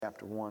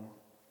Chapter 1.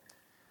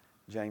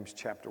 James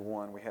chapter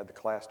 1. We had the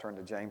class turn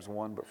to James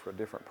 1, but for a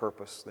different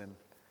purpose than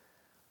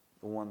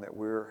the one that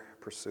we're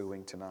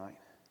pursuing tonight.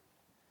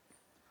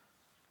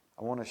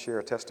 I want to share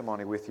a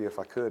testimony with you, if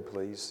I could,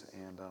 please.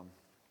 And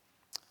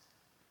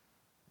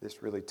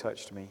this really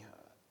touched me.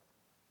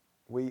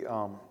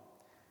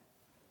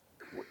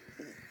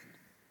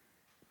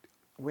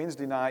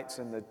 Wednesday nights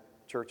in the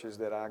churches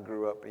that I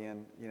grew up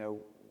in,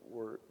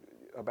 were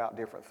about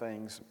different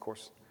things. Of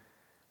course,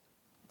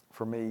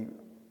 for me,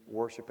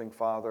 worshiping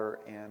Father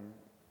and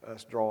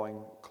us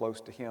drawing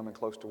close to Him and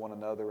close to one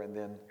another, and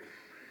then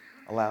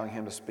allowing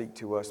Him to speak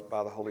to us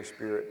by the Holy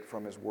Spirit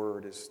from His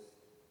Word is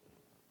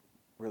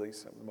really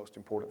some of the most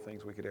important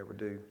things we could ever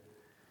do.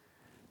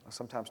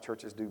 Sometimes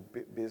churches do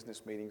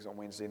business meetings on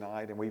Wednesday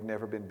night, and we've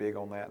never been big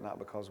on that, not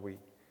because we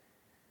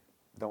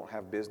don't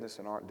have business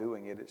and aren't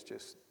doing it. It's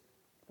just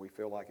we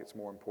feel like it's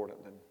more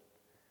important than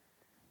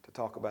to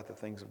talk about the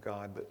things of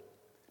God. But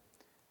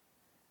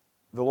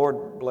the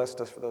Lord blessed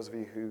us, for those of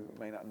you who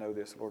may not know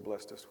this, the Lord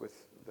blessed us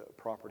with the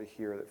property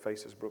here that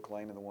faces Brook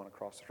Lane and the one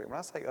across the street. When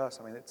I say us,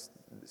 I mean it's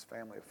this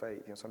family of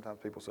faith. Sometimes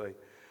people say,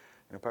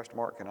 Pastor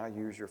Mark, can I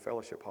use your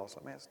fellowship hall?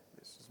 So, man,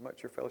 it's as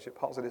much your fellowship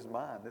hall as it is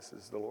mine. This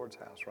is the Lord's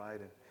house, right?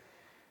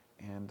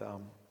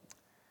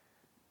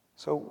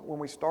 So when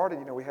we started,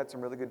 we had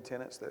some really good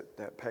tenants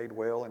that paid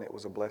well, and it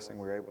was a blessing.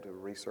 We were able to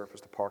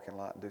resurface the parking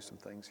lot and do some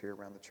things here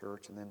around the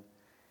church. And then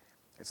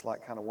it's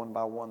like kind of one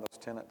by one, those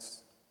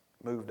tenants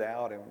moved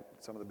out, and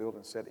some of the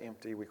buildings sat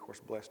empty. We, of course,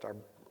 blessed our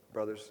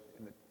brothers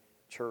in the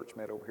church,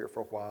 met over here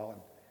for a while,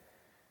 and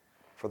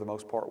for the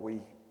most part,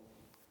 we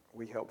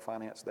helped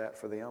finance that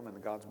for them,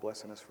 and God's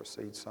blessing us for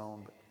seed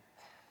sown.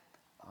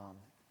 But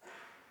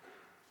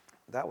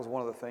that was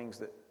one of the things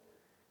that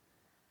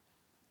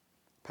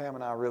Pam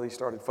and I really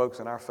started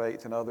focusing our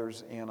faith and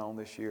others in on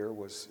this year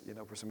was,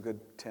 for some good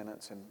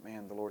tenants, and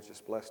man, the Lord's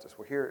just blessed us.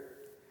 We're here.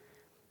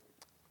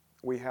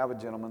 We have a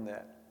gentleman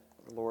that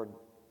the Lord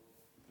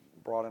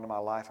brought into my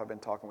life. I've been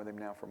talking with him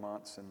now for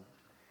months, and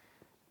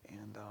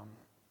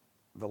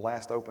the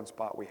last open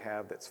spot we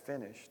have that's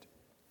finished,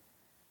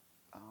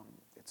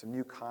 it's a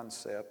new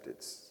concept.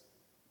 It's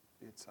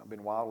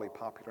been wildly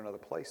popular in other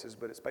places,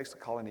 but it's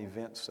basically called an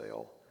event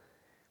sale.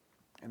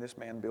 And this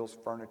man builds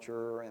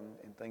furniture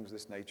and things of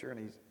this nature,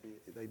 and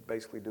they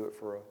basically do it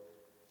for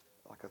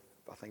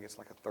I think it's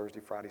like a Thursday,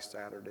 Friday,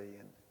 Saturday,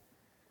 and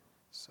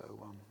so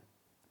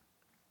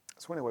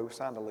anyway, we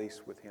signed a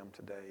lease with him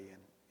today, and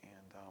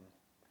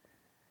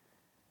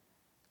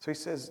so he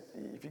says,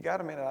 if you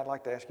got a minute, I'd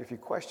like to ask you a few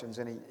questions.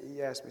 And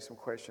he asked me some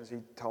questions. He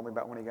told me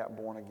about when he got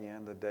born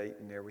again, the date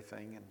and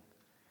everything. And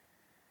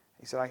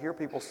he said, I hear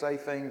people say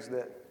things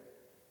that,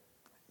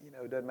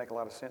 doesn't make a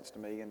lot of sense to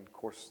me. And, of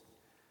course,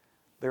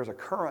 there's a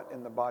current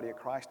in the body of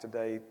Christ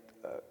today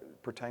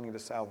pertaining to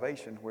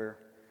salvation where,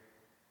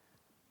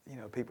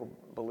 people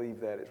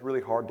believe that it's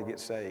really hard to get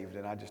saved.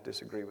 And I just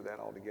disagree with that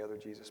altogether.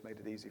 Jesus made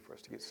it easy for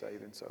us to get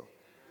saved. And so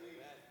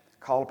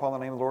call upon the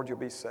name of the Lord, you'll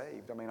be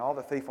saved. I mean, all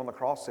the thief on the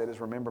cross said is,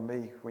 remember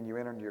me when you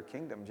enter into your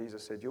kingdom.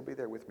 Jesus said, you'll be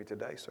there with me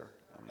today, sir.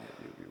 I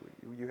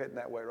mean, you're heading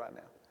that way right now.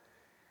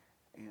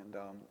 And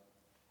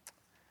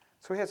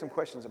so he had some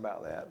questions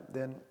about that.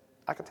 Then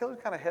I could tell he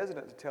was kind of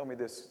hesitant to tell me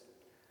this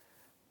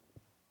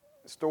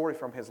story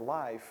from his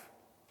life,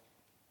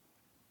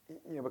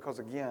 because,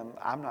 again,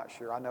 I'm not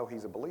sure. I know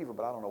he's a believer,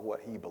 but I don't know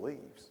what he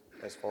believes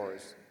as far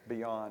as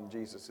beyond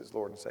Jesus as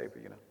Lord and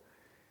Savior,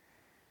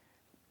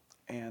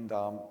 And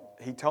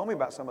he told me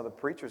about some of the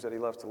preachers that he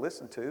loves to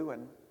listen to,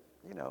 and,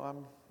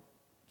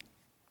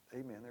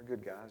 amen, they're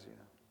good guys,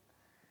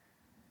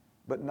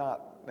 But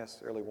not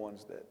necessarily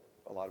ones that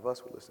a lot of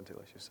us would listen to,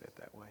 let's just say it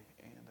that way.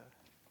 And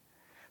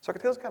so I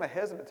could tell he was kind of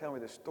hesitant to tell me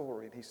this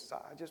story, and he said,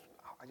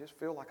 I just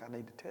feel like I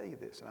need to tell you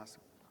this. And I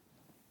said,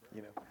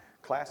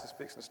 class is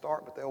fixing to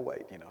start, but they'll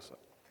wait, so.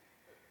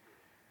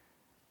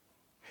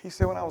 He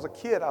said, when I was a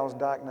kid, I was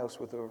diagnosed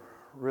with a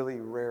really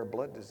rare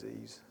blood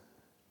disease.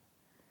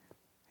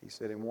 He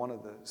said, and one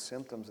of the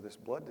symptoms of this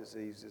blood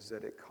disease is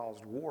that it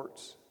caused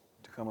warts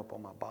to come up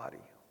on my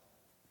body.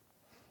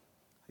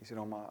 He said,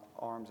 on my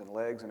arms and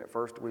legs, and at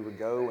first we would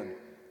go and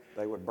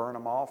they would burn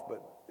them off,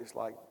 but it's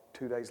like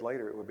 2 days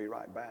later it would be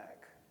right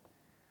back.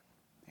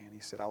 And he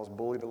said, I was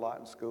bullied a lot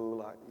in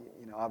school.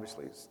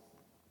 Obviously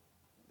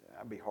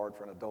that'd be hard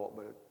for an adult,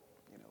 but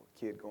a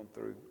kid going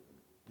through,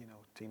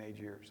 teenage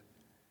years.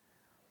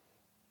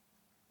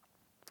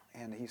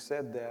 And he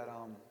said that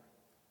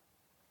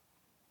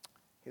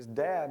his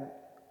dad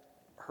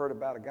heard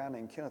about a guy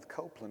named Kenneth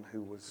Copeland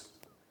who was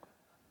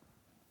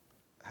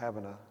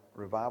having a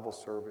revival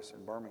service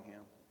in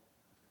Birmingham.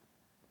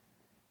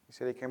 He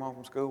said he came home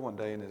from school one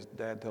day and his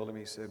dad told him,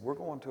 he said, we're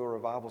going to a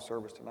revival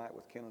service tonight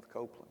with Kenneth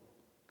Copeland.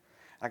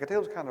 I could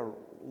tell he was kind of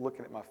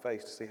looking at my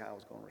face to see how I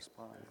was going to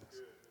respond to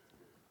this.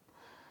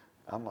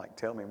 I'm like,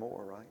 tell me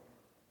more, right?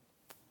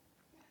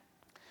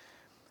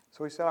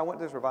 So he said, I went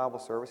to this revival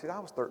service. He said, I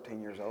was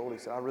 13 years old. He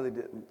said, I really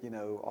didn't,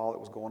 all that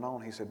was going on.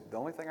 He said, the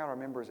only thing I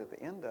remember is at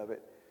the end of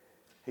it,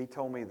 he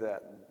told me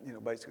that,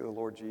 basically the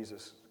Lord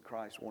Jesus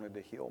Christ wanted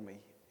to heal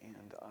me.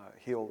 and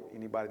heal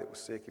anybody that was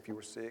sick if you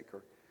were sick,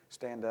 or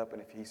stand up.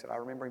 And he said, I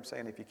remember him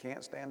saying, if you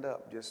can't stand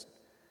up, just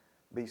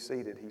be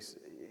seated. And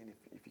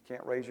if you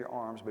can't raise your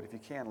arms, but if you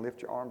can,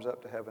 lift your arms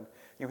up to heaven.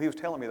 He was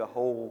telling me the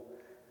whole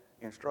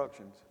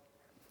instructions.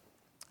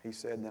 He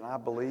said, and then I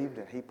believed,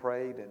 and he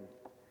prayed, and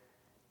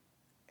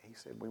he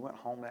said, we went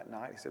home that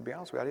night. He said, to be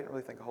honest with you, I didn't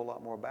really think a whole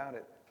lot more about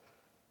it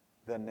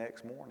the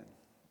next morning.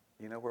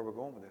 You know where we're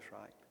going with this,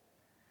 right?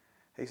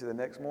 He said the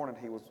next morning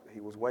he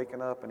was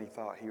waking up, and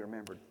he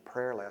remembered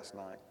prayer last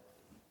night.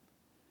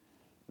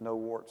 No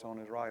warts on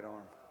his right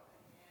arm.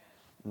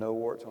 No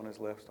warts on his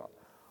left arm.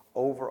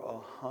 Over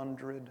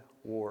 100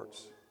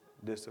 warts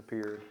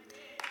disappeared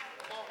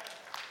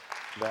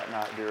that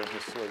night during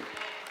his sleep.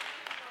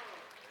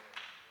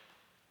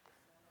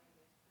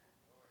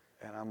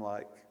 And I'm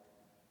like,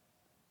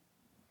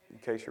 in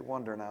case you're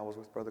wondering, I was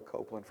with Brother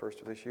Copeland first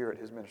of this year at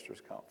his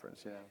ministers'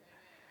 conference, you know.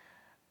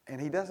 And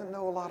he doesn't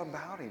know a lot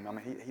about him. I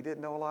mean, he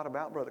didn't know a lot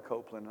about Brother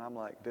Copeland. And I'm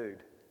like,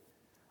 dude,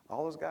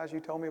 all those guys you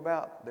told me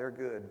about, they're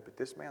good, but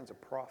this man's a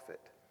prophet.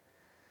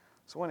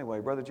 So anyway,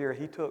 Brother Jerry,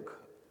 he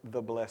took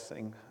The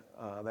Blessing,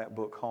 that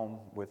book, home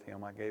with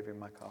him. I gave him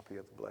my copy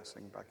of The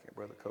Blessing back at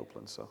Brother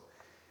Copeland. So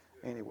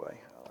anyway,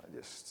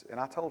 and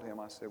I told him,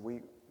 I said,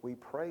 we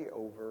pray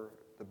over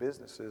the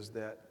businesses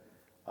that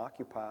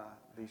occupy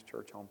these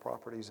church-owned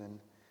properties, and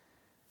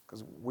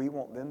because we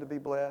want them to be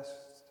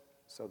blessed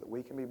so that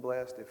we can be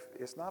blessed. If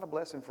it's not a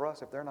blessing for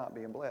us if they're not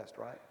being blessed,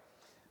 right?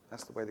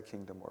 That's the way the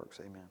kingdom works.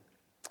 Amen.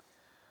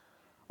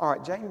 All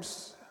right,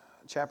 James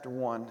chapter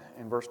 1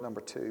 and verse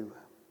number 2.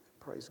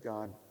 Praise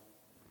God.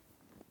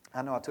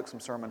 I know I took some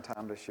sermon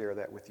time to share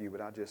that with you, but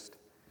I just,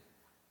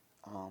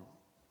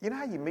 you know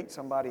how you meet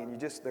somebody and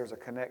there's a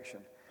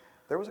connection.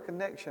 There was a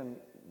connection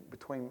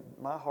between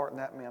my heart and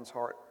that man's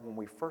heart when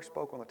we first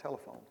spoke on the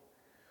telephone.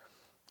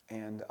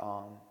 And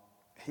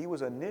he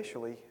was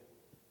initially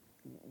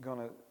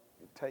going to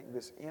take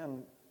this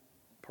in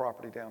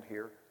property down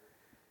here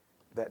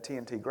that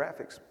TNT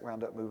Graphics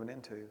wound up moving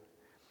into.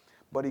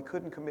 But he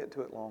couldn't commit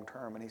to it long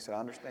term. And he said, I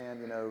understand,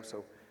 you know.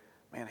 So,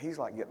 man, he's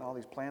like getting all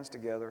these plans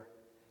together.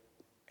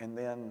 And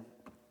then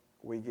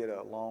we get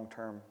a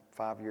long-term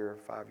 5-year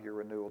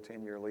renewal,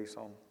 10-year lease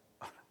on.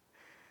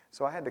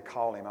 So I had to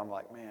call him. I'm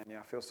like, man, yeah,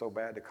 I feel so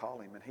bad to call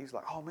him. And he's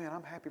like, oh, man,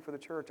 I'm happy for the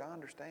church. I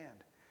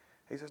understand.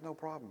 He says, no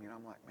problem. You know,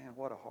 I'm like, man,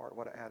 what a heart,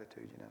 what an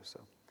attitude, you know.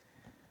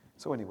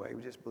 So anyway,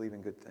 we just believe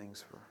in good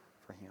things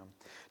for him.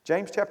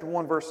 James chapter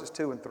 1, verses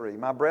 2 and 3.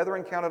 My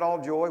brethren, count it all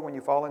joy when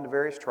you fall into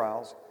various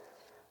trials,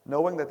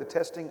 knowing that the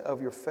testing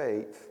of your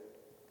faith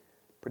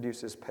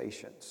produces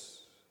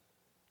patience.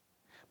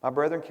 My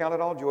brethren, count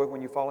it all joy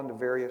when you fall into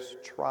various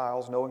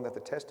trials, knowing that the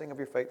testing of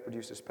your faith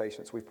produces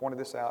patience. We've pointed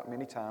this out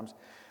many times.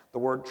 The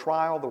word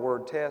trial, the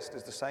word test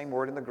is the same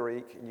word in the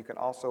Greek, and you can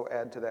also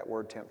add to that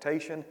word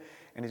temptation,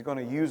 and he's going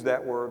to use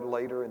that word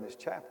later in this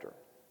chapter.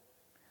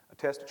 A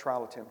test, a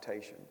trial, a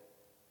temptation.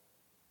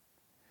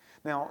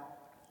 Now,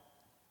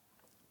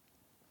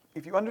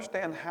 if you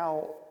understand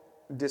how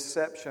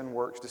deception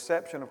works,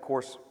 deception, of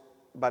course,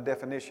 by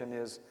definition,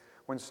 is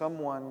when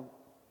someone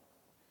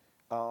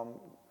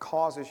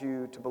causes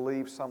you to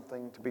believe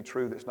something to be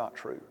true that's not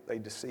true. They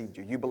deceived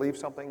you. You believe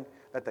something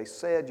that they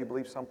said, you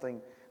believe something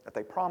that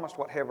they promised,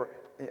 whatever.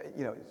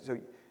 You know, so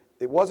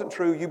it wasn't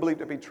true, you believed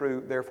it to be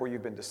true, therefore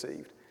you've been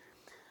deceived.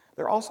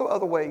 There are also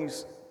other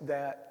ways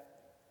that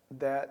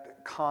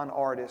con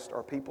artists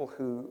or people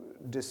who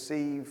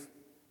deceive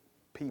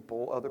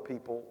people, other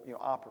people, you know,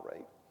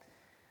 operate.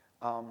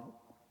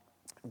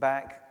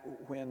 Back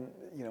when,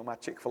 you know, my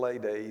Chick-fil-A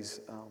days,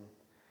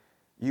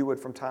 you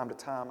would from time to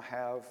time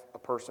have a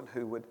person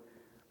who would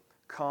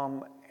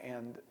come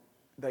and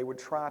they would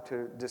try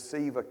to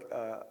deceive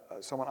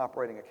someone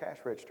operating a cash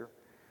register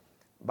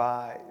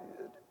by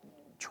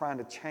trying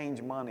to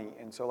change money.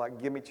 And so,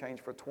 like, give me change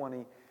for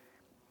 20,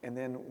 and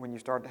then when you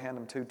start to hand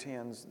them 2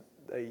 10s,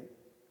 they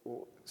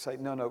will say,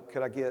 no,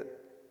 could I get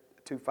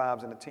 2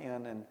 5s and a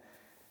 10? And,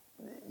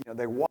 you know,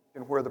 they're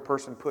watching where the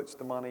person puts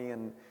the money.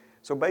 And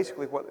so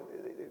basically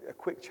a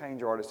quick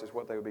change artist is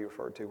what they would be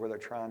referred to, where they're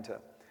trying to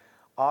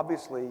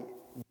obviously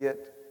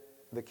get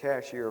the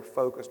cashier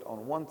focused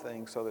on one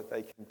thing so that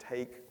they can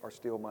take or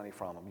steal money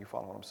from them. You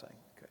follow what I'm saying?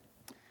 Okay.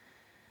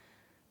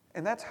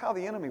 And that's how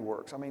the enemy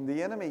works. I mean,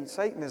 the enemy,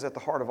 Satan, is at the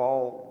heart of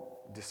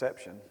all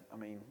deception. I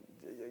mean,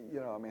 you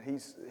know,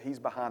 he's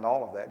behind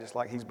all of that, just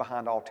like he's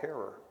behind all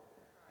terror.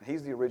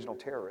 He's the original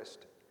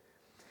terrorist.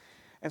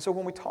 And so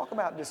when we talk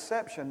about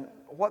deception,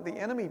 what the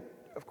enemy,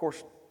 of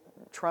course,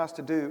 tries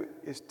to do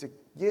is to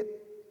get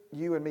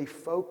you and me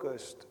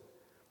focused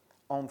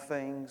on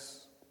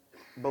things,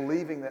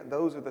 believing that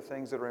those are the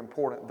things that are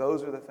important,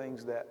 those are the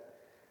things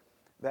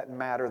that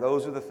matter,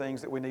 those are the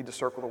things that we need to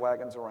circle the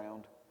wagons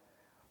around,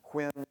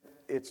 when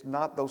it's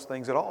not those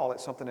things at all,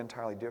 it's something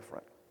entirely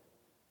different.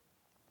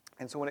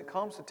 And so when it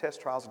comes to test,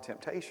 trials, and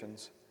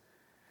temptations,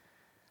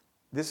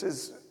 this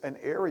is an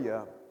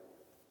area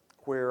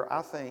where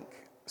I think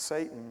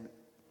Satan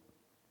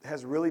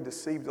has really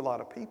deceived a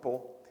lot of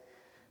people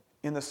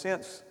in the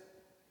sense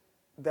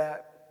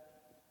that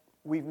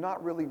we've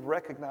not really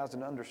recognized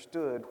and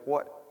understood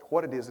what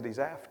what it is that he's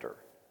after.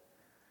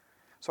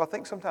 So I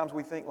think sometimes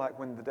we think like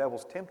when the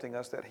devil's tempting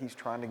us that he's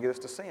trying to get us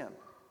to sin.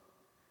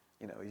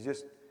 You know,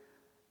 he's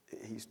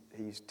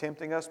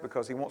tempting us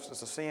because he wants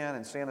us to sin,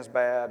 and sin is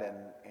bad,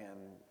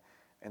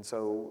 and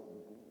so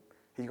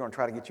he's going to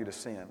try to get you to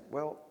sin.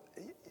 Well,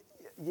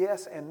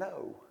 yes and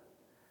no.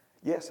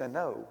 Yes and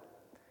no.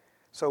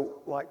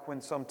 So like when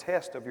some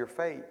test of your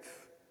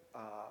faith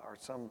or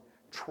some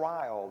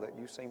trial that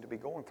you seem to be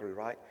going through,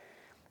 right?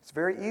 It's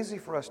very easy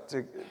for us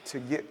to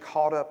get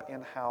caught up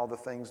in how the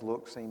things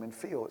look, seem, and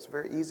feel. It's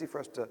very easy for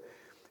us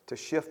to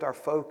shift our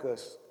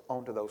focus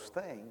onto those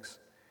things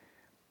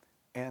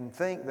and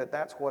think that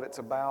that's what it's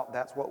about,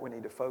 that's what we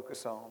need to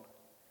focus on.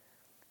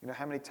 You know,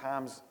 how many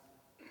times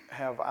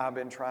have I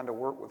been trying to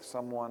work with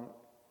someone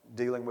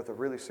dealing with a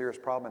really serious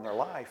problem in their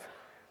life,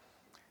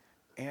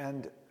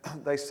 and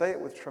they say it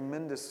with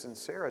tremendous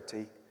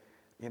sincerity,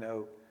 you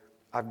know,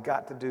 I've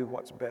got to do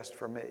what's best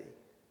for me.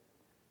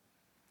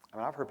 I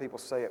mean, I've heard people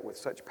say it with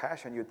such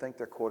passion you'd think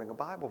they're quoting a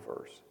Bible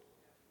verse.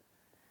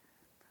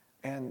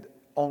 And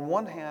on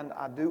one hand,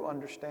 I do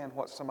understand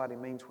what somebody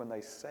means when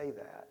they say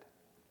that.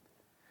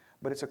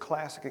 But it's a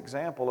classic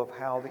example of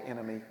how the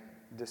enemy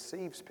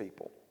deceives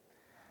people.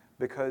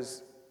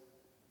 Because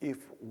if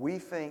we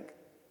think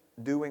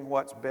doing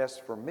what's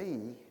best for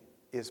me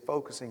is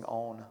focusing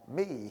on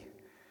me,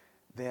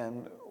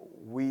 then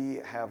we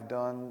have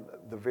done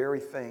the very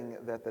thing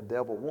that the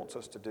devil wants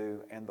us to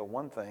do, and the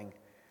one thing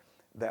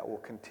that will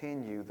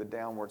continue the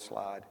downward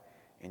slide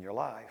in your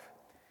life.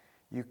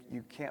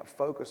 You can't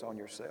focus on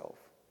yourself.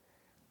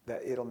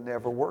 That it'll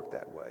never work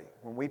that way.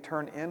 When we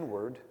turn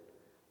inward,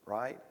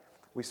 right,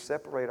 we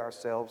separate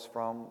ourselves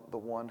from the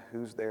one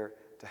who's there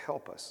to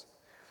help us.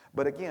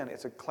 But again,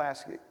 it's a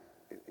classic,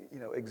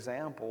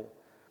 example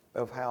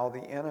of how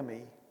the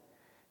enemy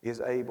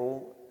is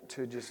able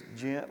to just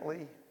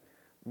gently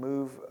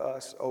move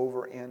us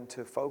over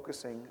into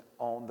focusing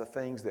on the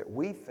things that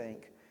we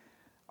think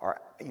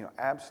are,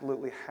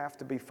 absolutely have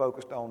to be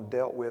focused on,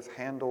 dealt with,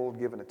 handled,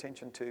 given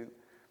attention to,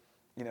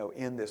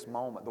 in this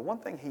moment. The one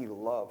thing he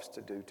loves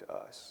to do to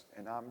us,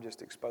 and I'm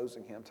just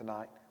exposing him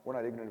tonight, we're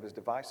not ignorant of his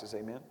devices,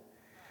 amen,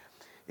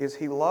 is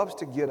he loves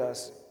to get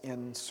us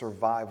in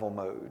survival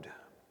mode.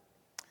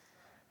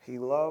 He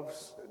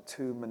loves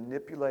to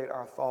manipulate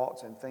our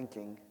thoughts and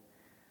thinking,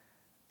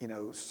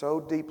 so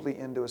deeply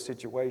into a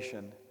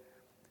situation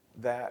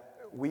that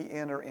we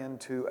enter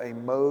into a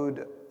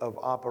mode of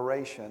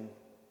operation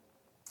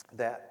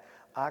that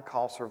I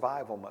call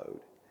survival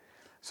mode.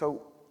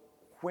 So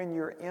when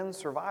you're in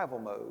survival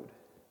mode,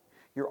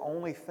 you're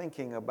only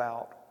thinking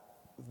about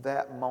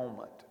that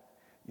moment.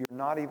 You're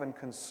not even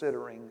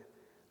considering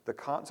the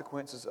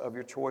consequences of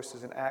your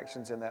choices and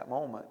actions in that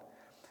moment,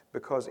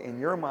 because in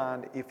your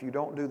mind, if you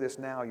don't do this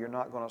now, you're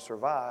not going to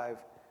survive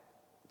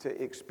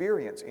to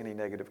experience any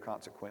negative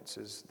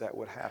consequences that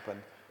would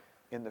happen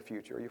in the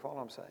future. You follow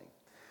what I'm saying?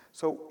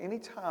 So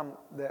anytime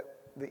that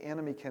the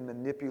enemy can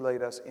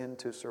manipulate us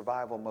into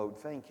survival mode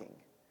thinking,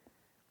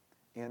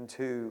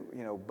 into,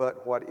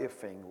 but what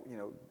ifing,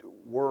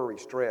 worry,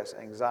 stress,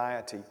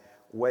 anxiety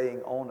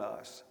weighing on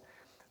us,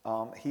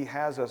 he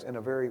has us in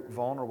a very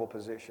vulnerable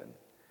position.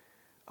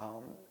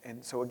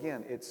 And so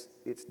again, it's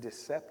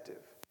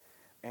deceptive.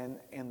 And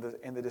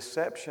the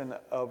deception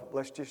of,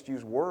 let's just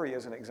use worry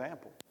as an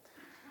example.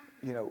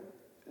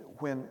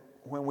 When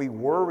we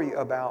worry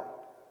about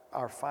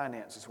our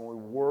finances, when we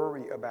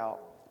worry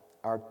about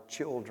our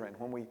children,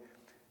 when we,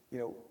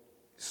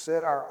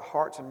 set our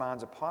hearts and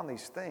minds upon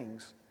these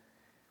things,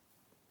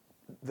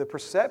 the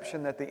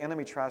perception that the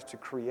enemy tries to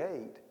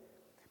create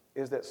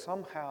is that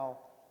somehow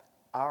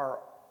our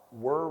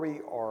worry,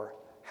 or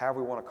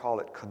however we want to call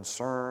it,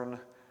 concern,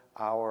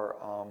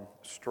 our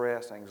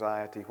stress,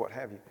 anxiety, what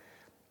have you,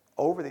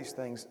 over these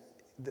things,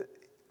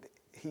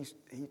 he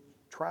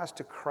tries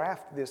to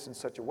craft this in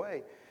such a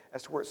way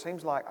as to where it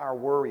seems like our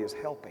worry is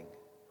helping.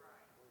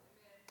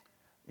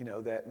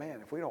 That,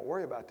 man, if we don't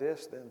worry about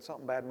this, then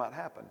something bad might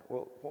happen.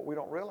 Well, what we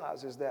don't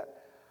realize is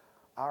that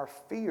our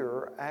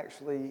fear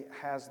actually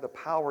has the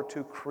power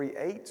to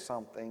create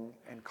something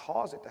and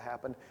cause it to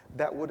happen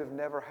that would have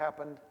never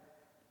happened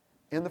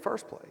in the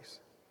first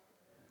place.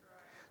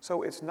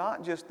 So it's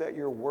not just that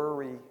your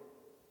worry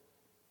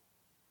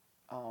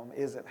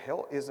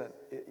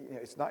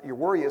your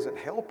worry isn't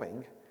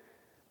helping,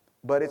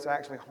 but it's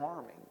actually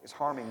harming. It's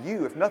harming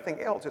you. If nothing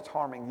else, it's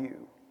harming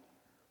you.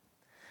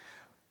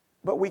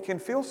 But we can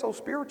feel so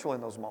spiritual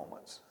in those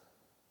moments.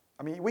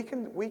 I mean, we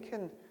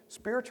can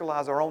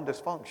spiritualize our own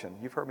dysfunction.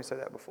 You've heard me say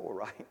that before,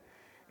 right?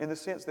 In the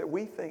sense that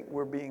we think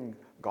we're being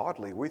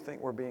godly. We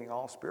think we're being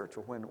all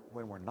spiritual when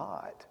we're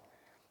not.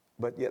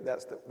 But yet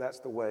that's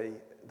the way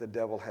the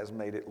devil has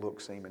made it look,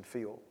 seem, and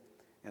feel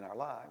in our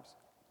lives.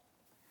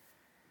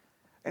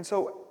 And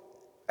so,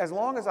 as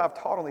long as I've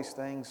taught on these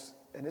things,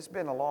 and it's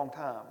been a long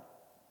time,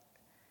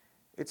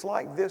 it's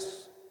like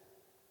this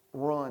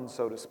run,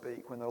 so to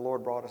speak, when the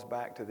Lord brought us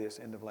back to this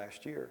end of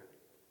last year,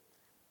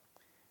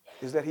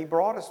 is that he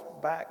brought us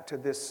back to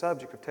this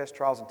subject of tests,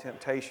 trials, and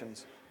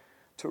temptations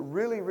to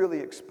really, really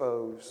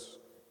expose,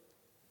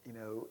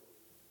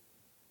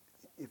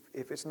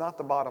 if it's not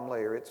the bottom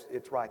layer,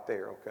 it's right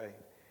there, okay,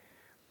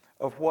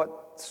 of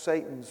what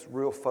Satan's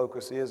real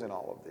focus is in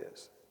all of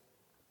this.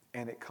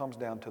 And it comes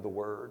down to the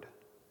Word.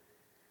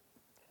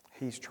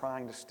 He's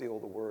trying to steal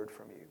the Word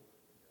from you.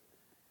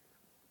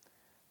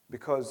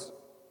 Because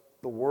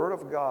the Word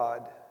of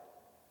God,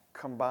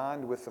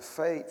 combined with the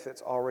faith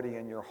that's already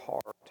in your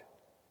heart,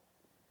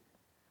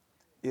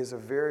 is a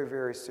very,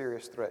 very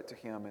serious threat to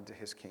him and to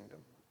his kingdom.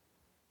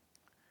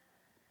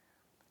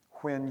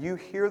 When you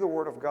hear the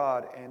Word of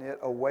God and it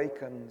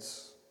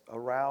arouses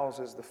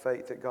the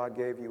faith that God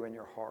gave you in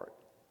your heart,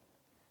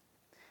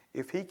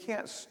 if he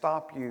can't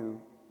stop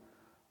you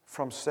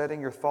from setting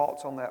your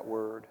thoughts on that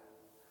Word,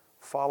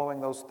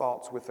 following those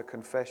thoughts with a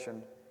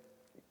confession,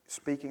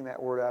 speaking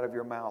that Word out of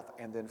your mouth,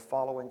 and then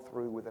following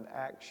through with an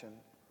action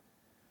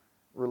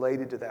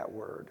related to that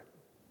Word,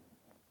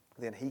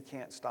 then he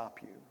can't stop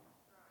you.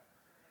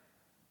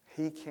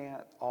 He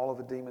can't, all of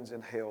the demons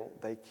in hell,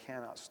 they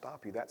cannot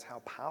stop you. That's how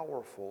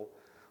powerful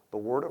the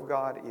Word of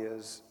God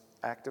is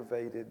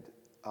activated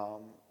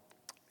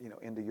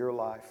into your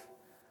life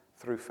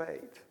through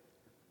faith.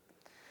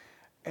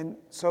 And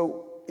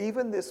so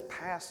even this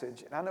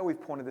passage, and I know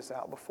we've pointed this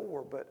out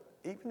before, but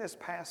even this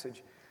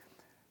passage,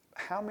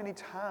 how many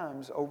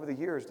times over the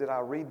years did I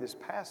read this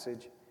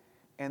passage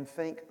and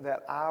think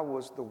that I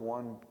was the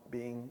one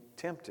being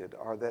tempted,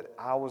 or that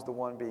I was the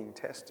one being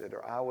tested,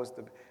 or are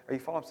you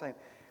following what I'm saying?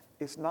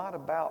 It's not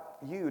about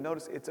you.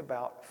 Notice it's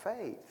about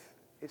faith.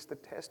 It's the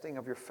testing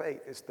of your faith.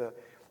 It's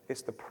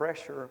the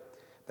pressure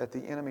that the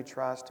enemy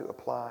tries to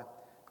apply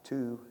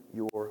to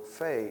your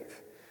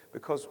faith.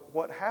 Because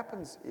what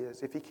happens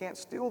is, if he can't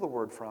steal the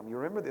Word from you,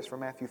 remember this from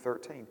Matthew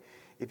 13,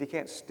 if he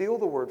can't steal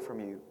the Word from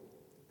you,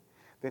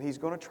 then he's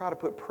going to try to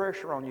put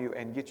pressure on you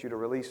and get you to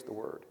release the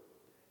Word.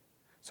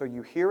 So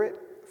you hear it,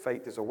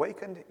 faith is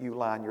awakened, you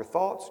line your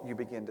thoughts, you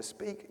begin to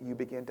speak, you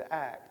begin to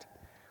act.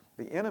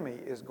 The enemy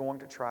is going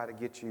to try to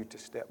get you to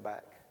step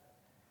back.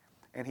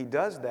 And he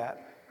does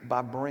that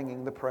by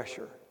bringing the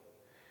pressure.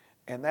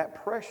 And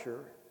that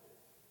pressure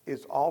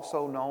is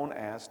also known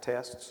as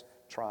tests,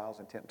 trials,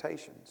 and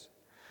temptations.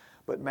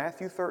 But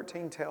Matthew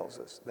 13 tells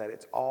us that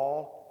it's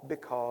all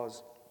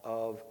because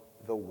of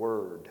the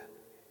Word.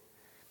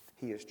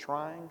 He is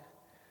trying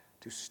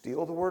to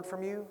steal the Word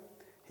from you.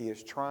 He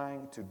is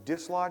trying to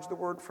dislodge the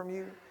Word from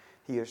you.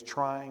 He is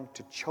trying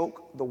to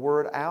choke the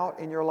Word out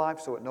in your life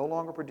so it no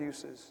longer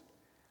produces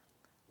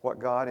what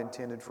God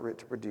intended for it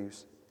to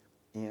produce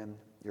in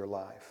your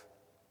life.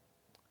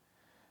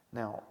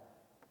 Now,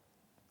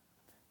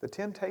 the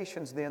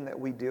temptations then that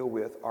we deal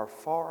with are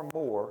far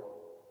more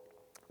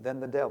than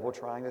the devil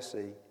trying to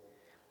see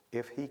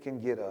if he can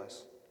get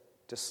us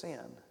to sin.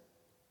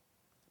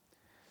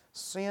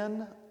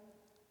 Sin,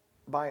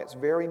 by its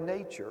very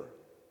nature,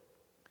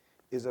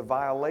 is a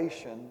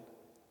violation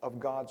of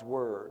God's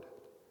Word.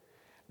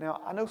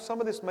 Now, I know some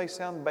of this may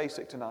sound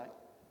basic tonight,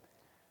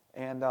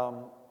 and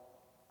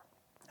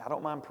I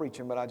don't mind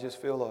preaching, but I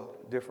just feel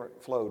a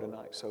different flow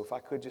tonight. So if I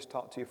could just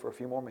talk to you for a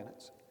few more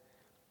minutes.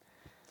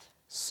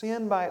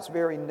 Sin, by its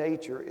very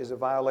nature, is a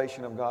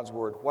violation of God's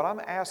Word. What I'm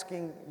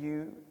asking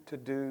you to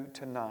do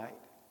tonight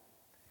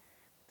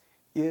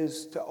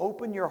is to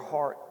open your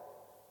heart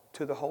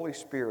to the Holy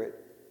Spirit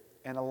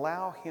and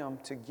allow Him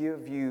to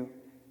give you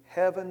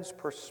heaven's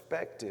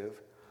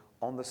perspective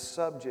on the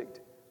subject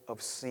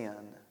of sin.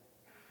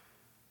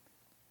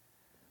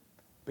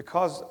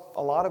 Because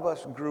a lot of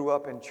us grew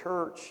up in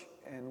church,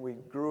 and we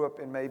grew up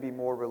in maybe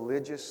more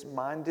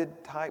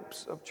religious-minded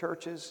types of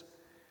churches,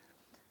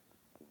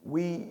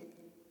 we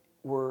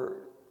were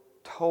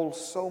told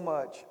so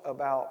much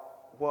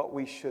about what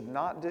we should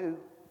not do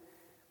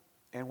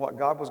and what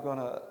God was going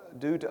to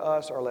do to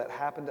us or let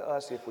happen to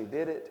us if we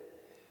did it.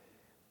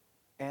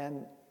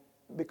 And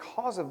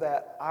because of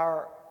that,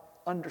 our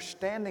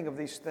understanding of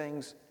these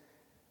things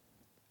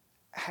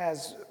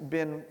has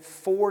been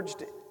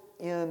forged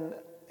in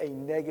a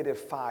negative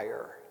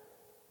fire.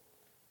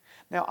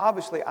 Now,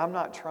 obviously, I'm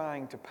not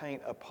trying to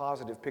paint a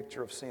positive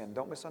picture of sin.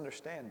 Don't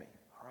misunderstand me,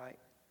 all right?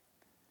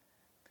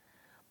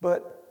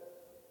 But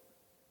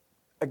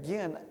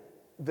again,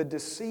 the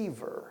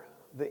deceiver,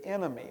 the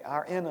enemy,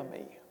 our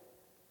enemy,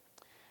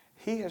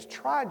 he has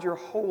tried your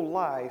whole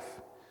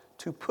life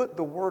to put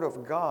the Word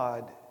of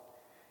God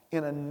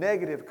in a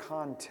negative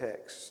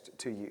context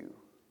to you.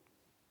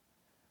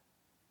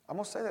 I'm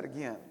going to say that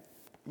again.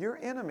 Your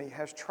enemy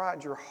has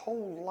tried your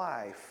whole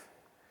life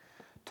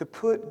to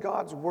put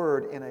God's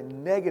Word in a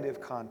negative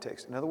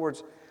context. In other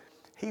words,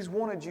 he's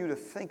wanted you to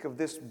think of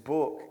this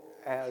book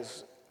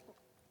as,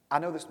 I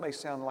know this may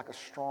sound like a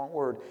strong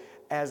word,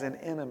 as an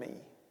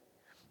enemy,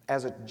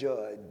 as a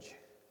judge,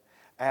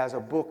 as a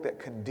book that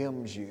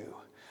condemns you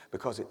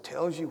because it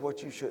tells you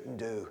what you shouldn't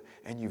do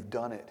and you've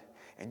done it.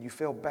 and you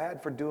feel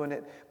bad for doing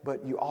it,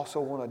 but you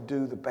also want to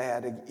do the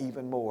bad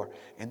even more.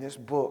 And this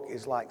book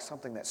is like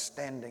something that's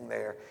standing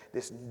there,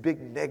 this big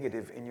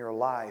negative in your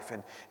life,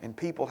 and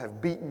people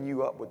have beaten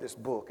you up with this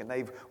book, and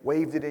they've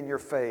waved it in your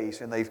face,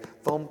 and they've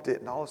thumped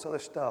it, and all this other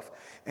stuff.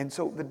 And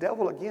so the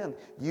devil, again,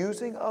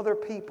 using other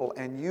people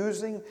and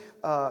using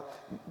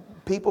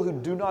people who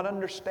do not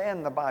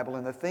understand the Bible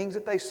and the things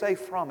that they say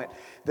from it,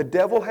 the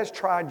devil has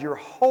tried your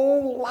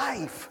whole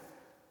life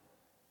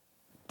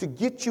to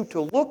get you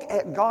to look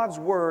at God's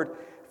Word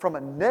from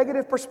a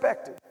negative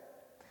perspective,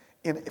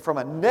 from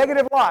a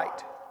negative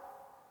light,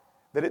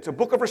 that it's a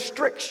book of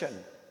restriction,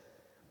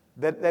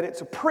 that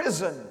it's a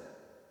prison.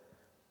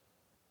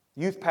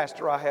 Youth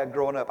pastor I had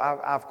growing up,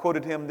 I've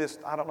quoted him this,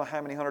 I don't know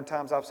how many hundred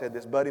times I've said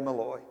this, Buddy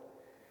Malloy.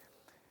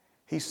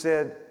 He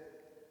said,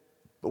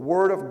 the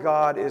Word of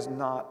God is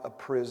not a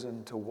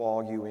prison to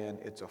wall you in,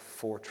 it's a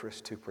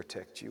fortress to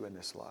protect you in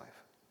this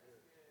life.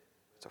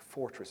 It's a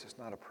fortress, it's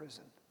not a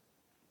prison.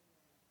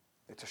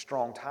 It's a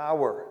strong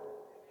tower.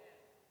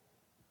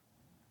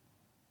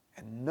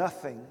 And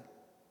nothing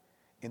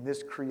in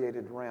this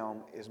created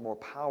realm is more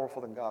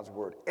powerful than God's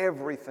Word.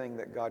 Everything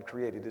that God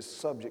created is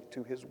subject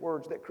to His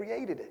words that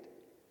created it.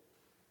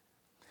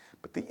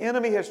 But the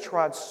enemy has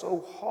tried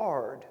so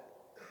hard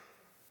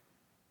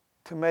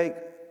to make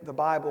the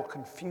Bible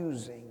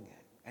confusing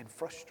and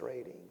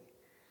frustrating.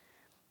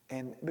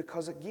 And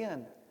because,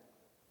 again,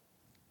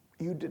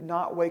 you did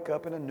not wake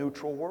up in a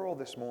neutral world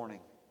this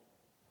morning.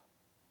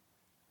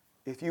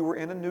 If you were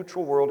in a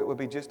neutral world, it would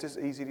be just as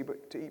easy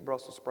to eat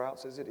Brussels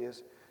sprouts as it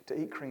is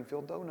to eat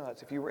cream-filled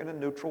donuts. If you were in a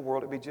neutral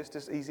world, it would be just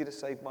as easy to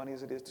save money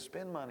as it is to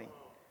spend money.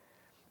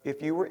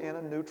 If you were in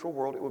a neutral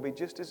world, it would be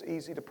just as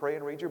easy to pray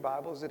and read your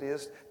Bible as it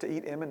is to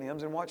eat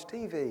M&Ms and watch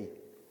TV.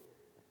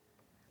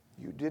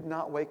 You did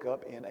not wake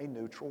up in a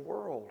neutral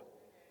world.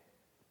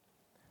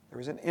 There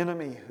is an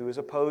enemy who is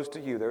opposed to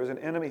you. There is an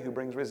enemy who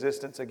brings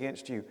resistance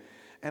against you.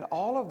 And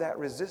all of that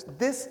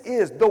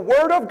the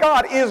Word of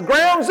God is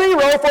ground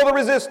zero for the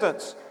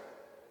resistance.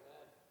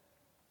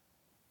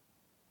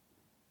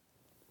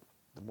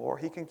 The more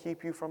he can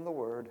keep you from the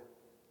Word,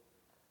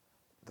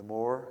 the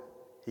more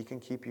he can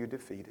keep you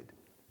defeated.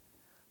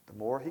 The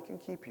more he can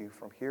keep you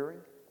from hearing,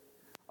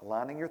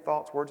 aligning your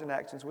thoughts, words, and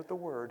actions with the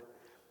Word,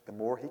 the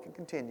more he can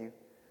continue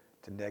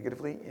to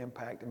negatively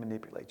impact and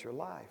manipulate your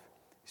life.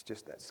 It's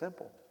just that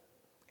simple.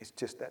 It's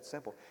just that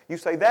simple. You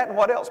say that and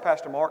what else,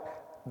 Pastor Mark?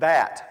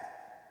 That.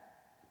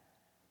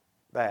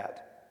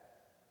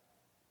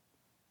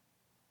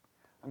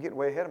 I'm getting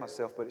way ahead of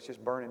myself, but it's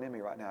just burning in me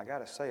right now. I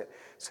got to say it.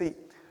 See,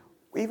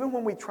 even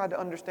when we tried to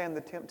understand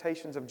the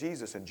temptations of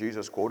Jesus, and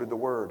Jesus quoted the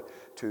Word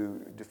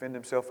to defend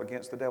himself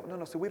against the devil.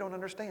 No, see, we don't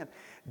understand.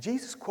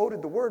 Jesus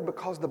quoted the Word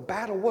because the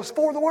battle was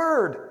for the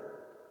Word.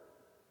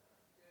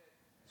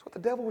 That's what the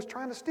devil was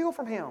trying to steal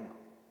from him.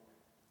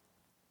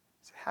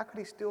 So how could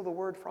he steal the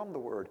Word from the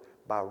Word?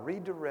 By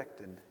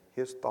redirecting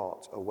his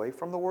thoughts away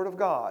from the Word of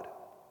God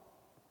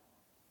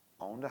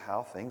onto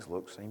how things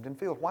look, seemed, and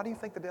feel. Why do you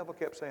think the devil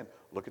kept saying,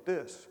 look at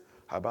this,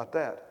 how about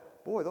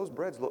that? Boy, those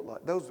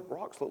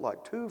rocks look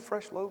like 2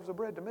 fresh loaves of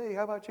bread to me.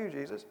 How about you,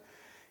 Jesus?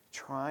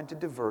 Trying to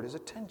divert his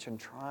attention,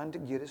 trying to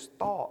get his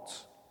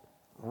thoughts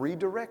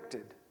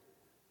redirected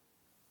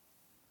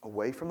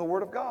away from the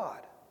Word of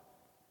God.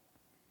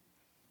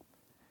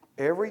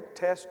 Every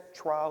test,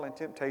 trial, and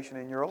temptation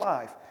in your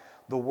life,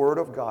 the Word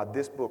of God,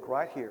 this book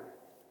right here,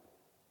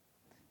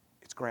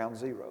 it's ground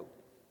zero.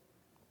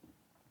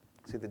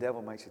 See, the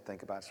devil makes you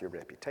think about your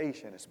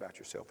reputation, it's about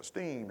your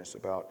self-esteem, it's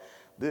about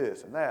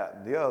this and that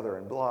and the other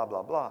and blah,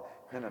 blah, blah.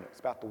 No, it's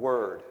about the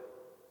Word.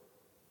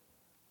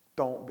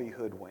 Don't be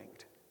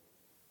hoodwinked.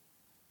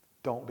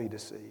 Don't be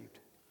deceived.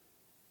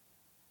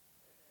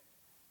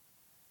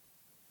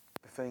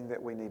 The thing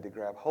that we need to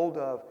grab hold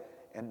of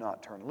and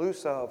not turn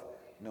loose of,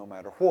 no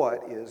matter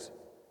what, is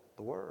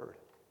the Word.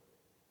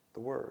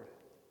 The Word.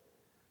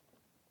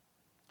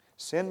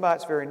 Sin by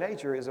its very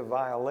nature is a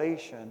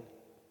violation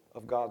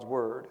of God's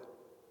Word.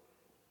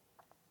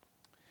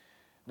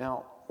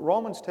 Now,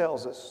 Romans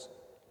tells us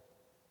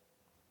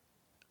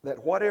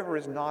that whatever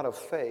is not of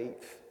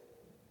faith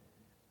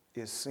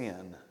is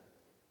sin.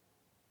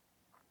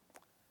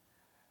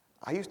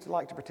 I used to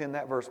like to pretend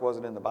that verse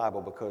wasn't in the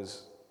Bible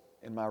because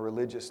in my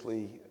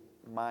religiously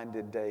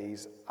minded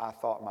days, I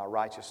thought my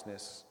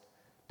righteousness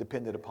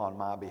depended upon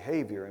my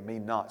behavior and me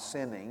not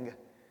sinning.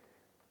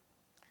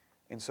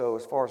 And so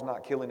as far as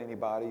not killing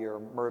anybody or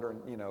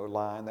murdering,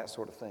 lying, that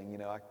sort of thing,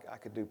 I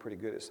could do pretty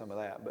good at some of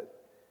that. But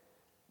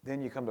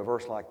then you come to a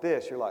verse like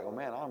this, you're like, oh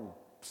man, I'm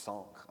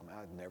sunk.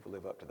 I'd never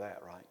live up to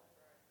that, right?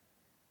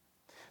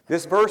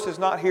 This verse is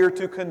not here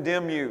to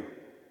condemn you.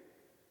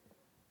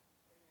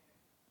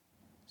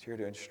 It's here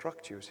to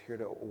instruct you. It's here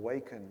to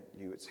awaken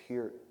you. It's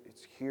here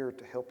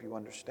to help you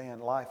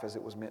understand life as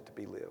it was meant to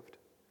be lived.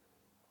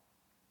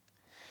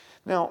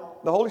 Now,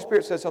 the Holy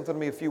Spirit said something to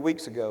me a few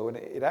weeks ago, and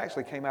it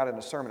actually came out in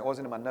a sermon. It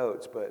wasn't in my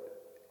notes,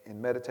 but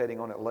in meditating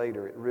on it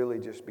later, it really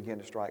just began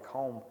to strike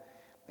home.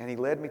 And he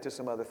led me to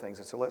some other things.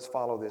 And so let's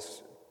follow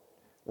this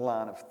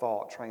line of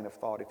thought, train of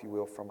thought, if you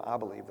will, from, I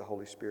believe, the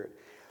Holy Spirit.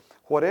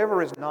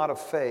 whatever is not of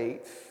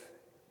faith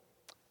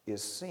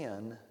is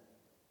sin.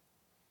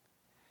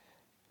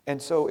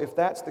 And so if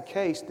that's the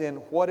case, then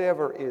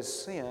whatever is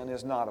sin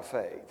is not of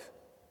faith.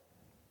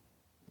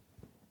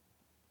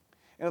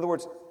 In other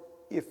words,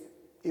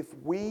 if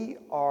we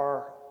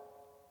are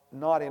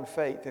not in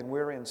faith, then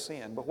we're in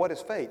sin. But what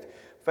is faith?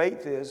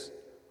 Faith is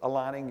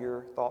aligning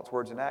your thoughts,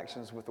 words, and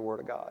actions with the Word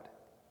of God.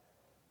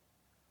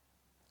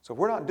 So if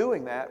we're not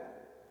doing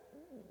that,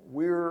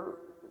 we're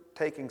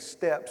taking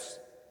steps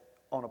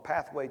on a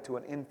pathway to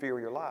an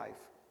inferior life.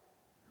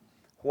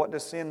 What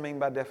does sin mean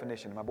by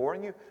definition? Am I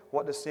boring you?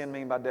 What does sin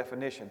mean by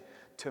definition?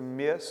 To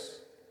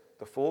miss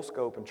the full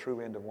scope and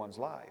true end of one's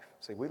life.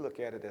 See, we look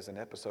at it as an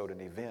episode,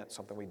 an event,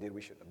 something we did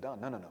we shouldn't have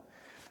done. No.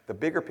 The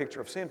bigger picture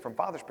of sin from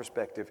Father's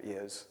perspective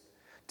is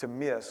to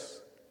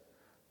miss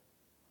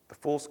the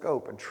full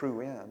scope and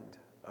true end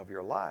of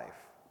your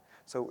life.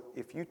 So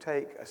if you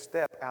take a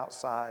step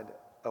outside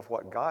of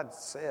what God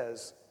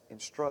says,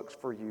 instructs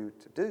for you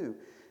to do,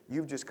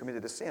 you've just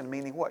committed a sin,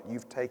 meaning what?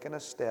 You've taken a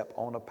step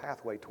on a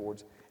pathway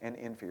towards an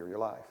inferior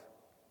life.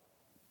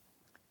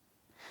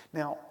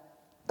 Now,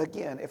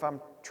 again, if I'm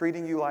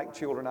treating you like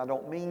children, I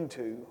don't mean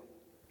to,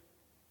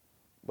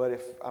 but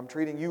if I'm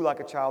treating you like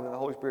a child, then the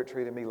Holy Spirit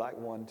treated me like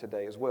one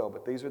today as well.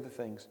 But these are the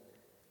things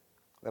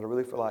that I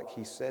really feel like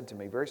He said to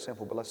me. Very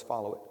simple, but let's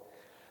follow it.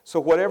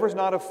 So whatever is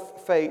not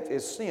of faith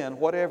is sin.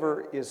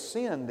 Whatever is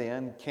sin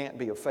then can't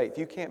be of faith.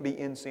 You can't be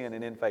in sin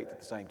and in faith at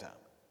the same time.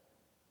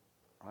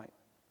 Right?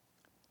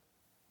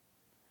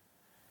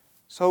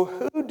 So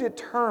who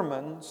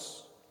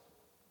determines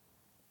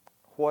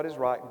what is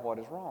right and what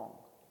is wrong?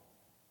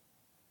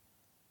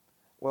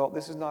 Well,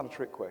 this is not a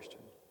trick question.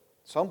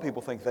 Some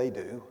people think they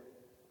do.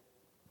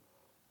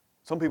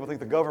 Some people think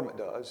the government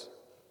does.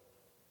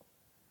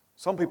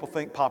 Some people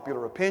think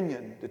popular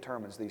opinion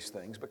determines these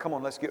things. But come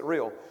on, let's get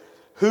real.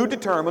 Who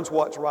determines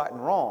what's right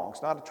and wrong?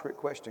 It's not a trick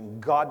question.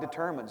 God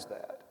determines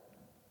that.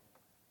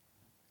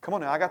 Come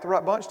on now, I got the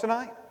right bunch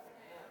tonight?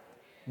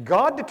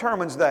 God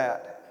determines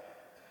that.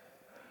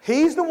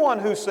 He's the one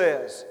who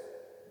says,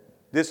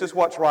 this is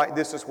what's right,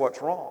 this is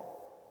what's wrong.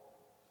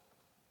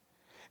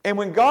 And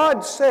when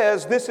God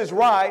says this is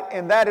right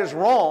and that is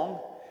wrong,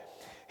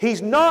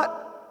 He's not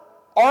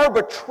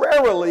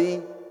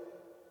arbitrarily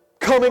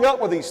coming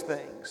up with these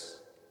things.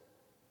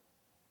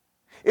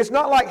 It's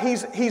not like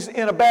he's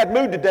in a bad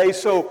mood today,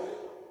 so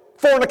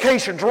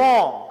fornication's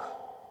wrong.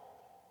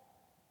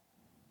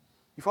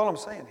 You follow what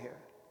I'm saying here?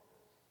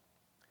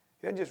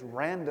 He doesn't just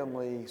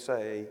randomly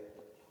say,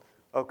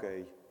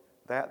 okay,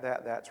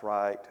 that's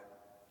right.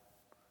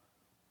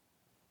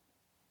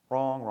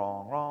 Wrong,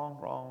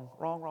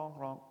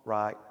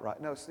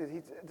 right. No, see,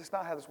 that's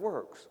not how this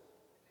works.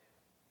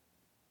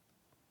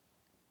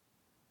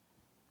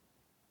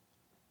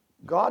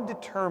 God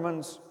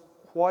determines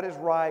what is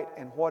right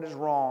and what is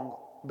wrong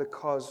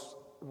because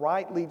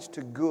right leads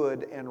to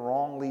good and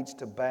wrong leads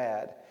to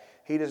bad.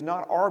 He does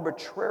not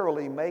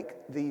arbitrarily make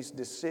these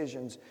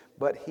decisions,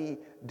 but He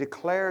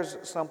declares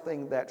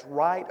something that's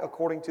right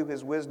according to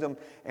His wisdom,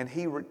 and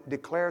He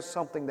declares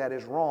something that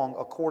is wrong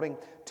according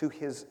to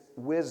His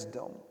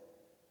wisdom.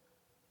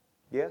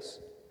 Yes?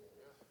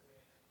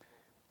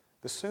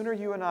 The sooner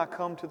you and I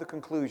come to the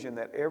conclusion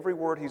that every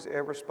word He's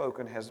ever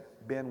spoken has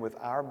been with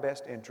our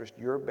best interest,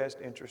 your best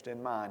interest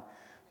in mind,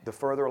 the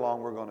further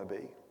along we're going to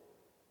be.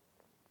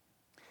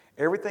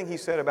 Everything He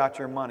said about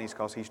your money is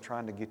because He's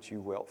trying to get you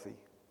wealthy.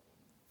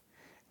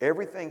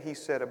 Everything He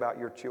said about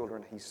your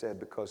children, He said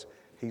because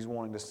He's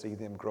wanting to see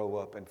them grow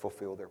up and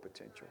fulfill their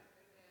potential.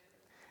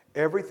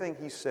 Everything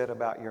He said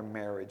about your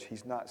marriage,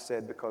 He's not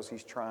said because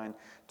He's trying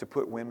to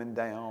put women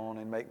down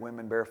and make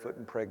women barefoot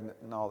and pregnant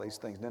and all these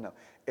things. No.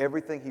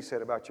 Everything He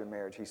said about your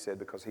marriage, He said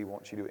because He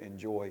wants you to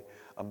enjoy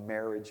a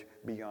marriage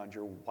beyond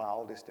your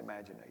wildest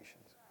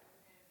imaginations.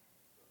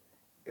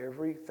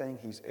 Everything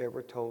He's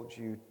ever told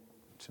you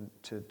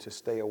to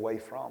stay away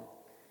from,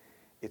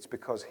 it's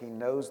because He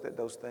knows that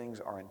those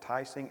things are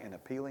enticing and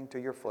appealing to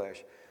your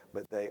flesh,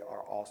 but they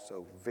are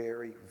also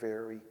very,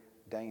 very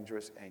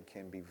dangerous and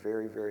can be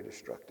very, very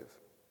destructive.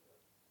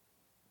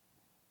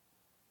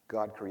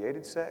 God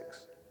created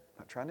sex.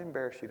 I'm not trying to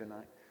embarrass you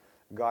tonight.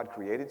 God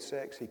created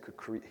sex. He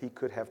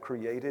could have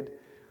created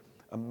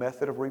a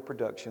method of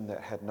reproduction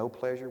that had no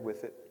pleasure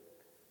with it.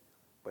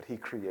 But He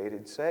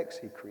created sex.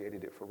 He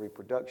created it for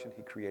reproduction.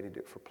 He created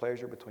it for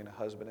pleasure between a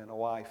husband and a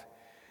wife.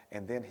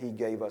 And then He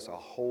gave us a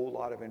whole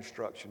lot of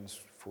instructions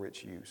for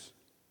its use.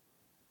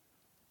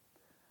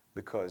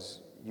 Because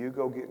you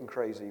go getting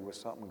crazy with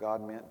something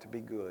God meant to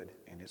be good,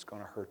 and it's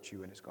going to hurt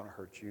you, and it's going to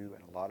hurt you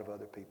and a lot of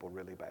other people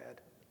really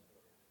bad.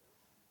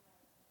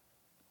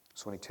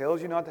 So when He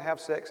tells you not to have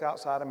sex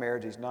outside of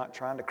marriage, He's not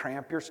trying to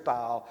cramp your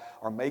style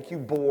or make you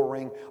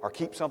boring or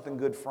keep something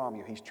good from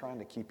you. He's trying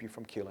to keep you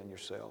from killing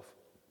yourself.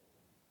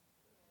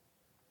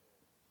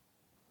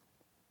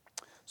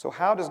 So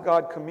how does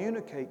God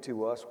communicate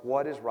to us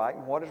what is right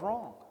and what is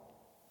wrong?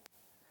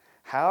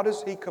 How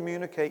does He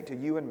communicate to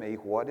you and me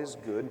what is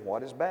good and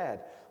what is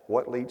bad?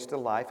 What leads to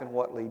life and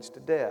what leads to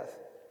death?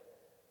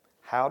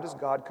 How does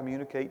God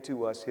communicate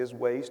to us His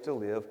ways to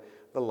live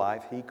the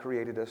life He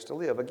created us to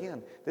live.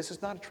 Again, this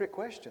is not a trick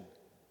question.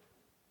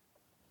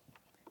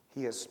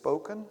 He has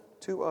spoken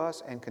to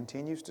us and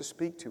continues to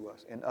speak to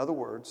us. In other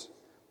words,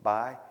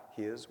 by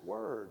His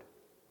Word.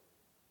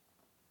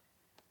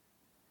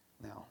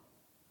 Now,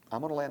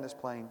 I'm going to land this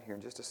plane here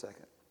in just a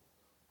second.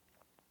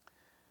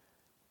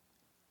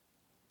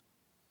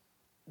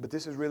 But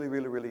this is really,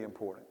 really, really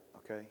important,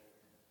 okay?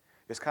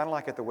 It's kind of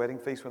like at the wedding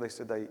feast when they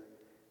said they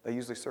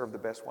usually serve the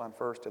best wine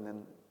first, and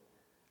then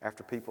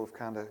after people have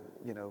kind of,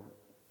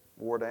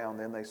 wore down,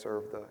 then they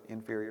serve the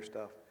inferior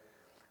stuff.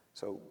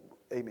 So,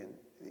 amen.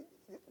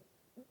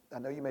 I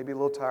know you may be a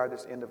little tired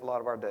this end of a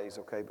lot of our days,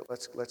 okay, but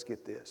let's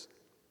get this.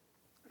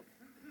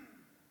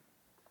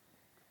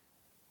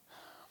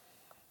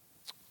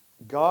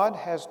 God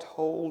has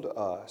told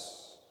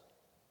us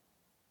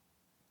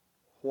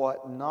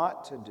what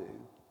not to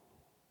do.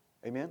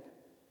 Amen?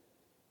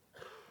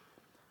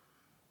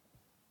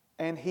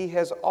 And He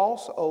has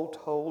also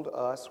told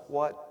us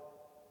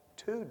what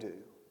to do.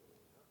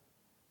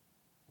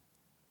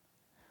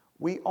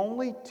 We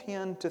only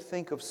tend to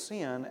think of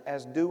sin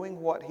as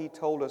doing what He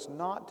told us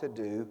not to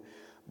do,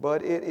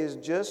 but it is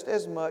just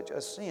as much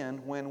a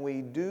sin when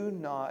we do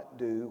not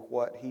do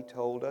what He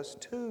told us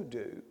to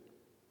do.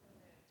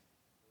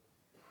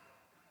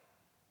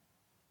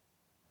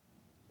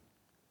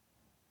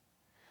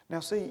 Now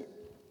see,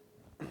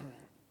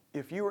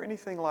 if you were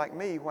anything like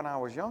me when I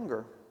was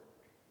younger,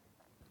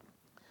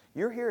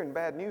 you're hearing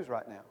bad news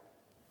right now.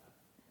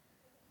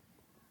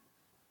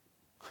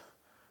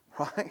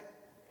 Right?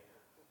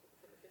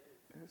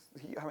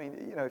 I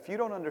mean, if you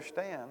don't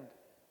understand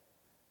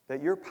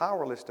that you're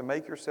powerless to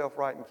make yourself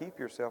right and keep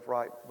yourself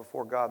right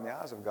before God in the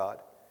eyes of God,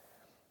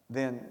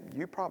 then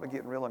you're probably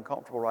getting real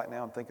uncomfortable right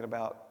now and thinking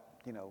about,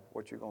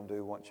 what you're going to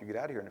do once you get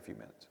out of here in a few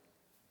minutes.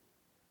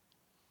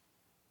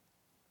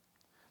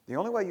 The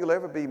only way you'll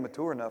ever be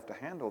mature enough to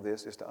handle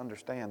this is to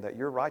understand that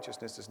your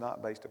righteousness is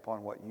not based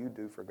upon what you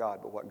do for God,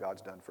 but what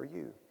God's done for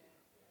you.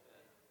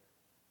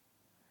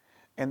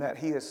 And that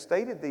He has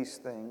stated these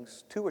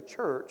things to a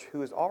church who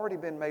has already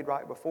been made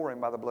right before Him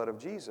by the blood of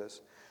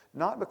Jesus,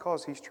 not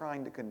because He's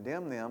trying to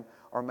condemn them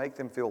or make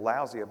them feel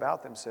lousy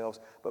about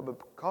themselves, but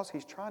because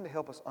He's trying to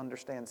help us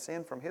understand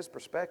sin from His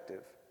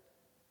perspective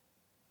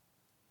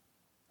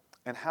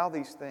and how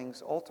these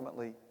things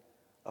ultimately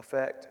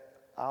affect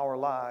our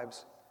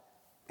lives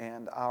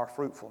and our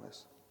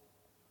fruitfulness.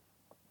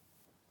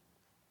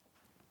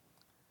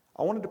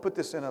 I wanted to put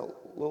this in a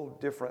little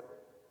different,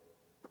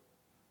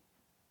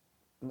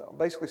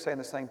 basically saying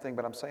the same thing,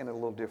 but I'm saying it a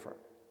little different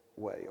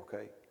way,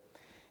 okay?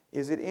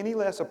 Is it any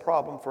less a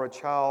problem for a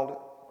child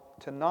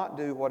to not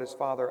do what his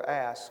father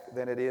asks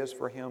than it is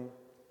for him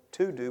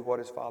to do what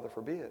his father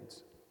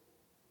forbids?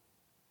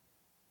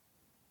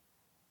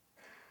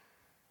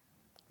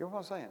 You know what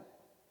I'm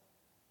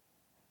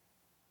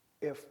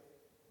saying?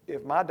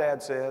 If my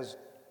dad says,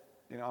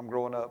 I'm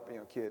growing up,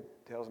 kid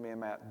tells me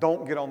and Matt,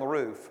 don't get on the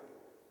roof.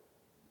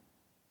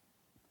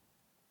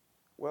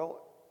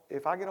 Well,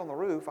 if I get on the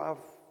roof,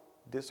 I've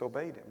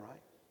disobeyed him, right?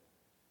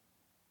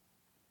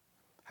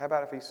 How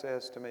about if he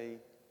says to me,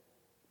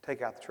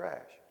 take out the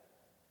trash?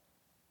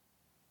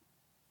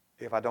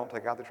 If I don't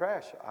take out the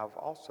trash, I've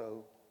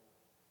also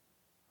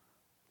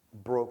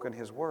broken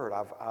his word.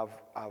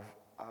 I've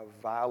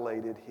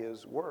violated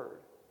his word.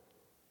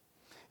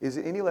 Is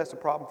it any less a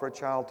problem for a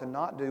child to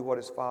not do what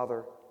his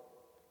father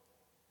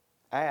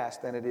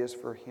asks than it is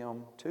for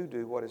him to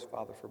do what his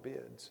father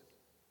forbids?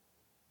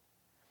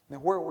 Now,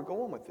 where are we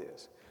going with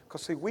this?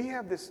 Because see, we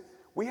have this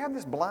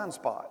blind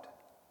spot.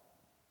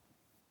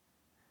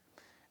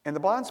 And the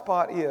blind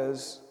spot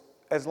is,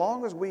 as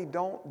long as we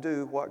don't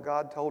do what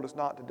God told us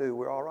not to do,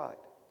 we're all right.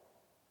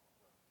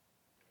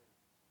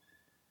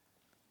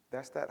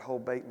 That's that whole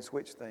bait and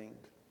switch thing.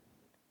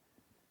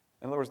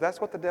 In other words, that's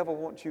what the devil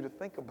wants you to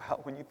think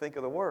about when you think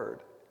of the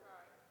Word.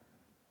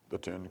 The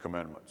 10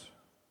 Commandments.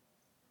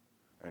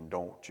 And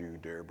don't you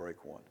dare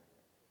break one.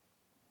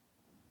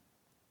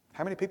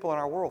 How many people in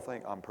our world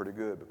think, I'm pretty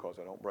good because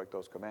I don't break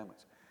those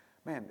commandments?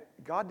 Man,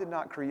 God did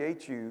not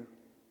create you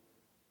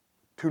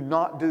to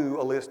not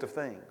do a list of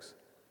things.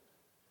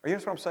 Are you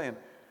understand what I'm saying?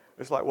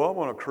 It's like, well, I'm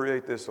going to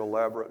create this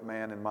elaborate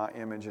man in my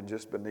image and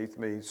just beneath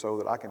me so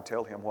that I can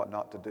tell him what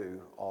not to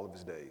do all of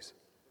his days.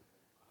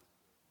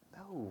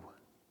 No.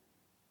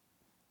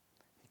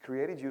 He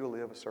created you to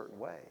live a certain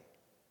way.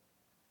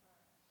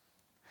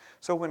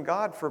 So when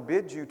God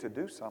forbids you to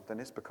do something,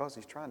 it's because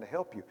He's trying to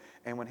help you.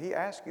 And when He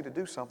asks you to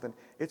do something,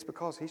 it's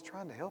because He's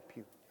trying to help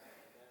you.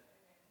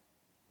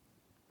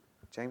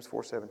 James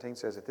 4:17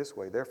 says it this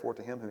way, therefore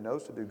to him who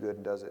knows to do good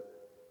and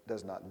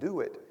does not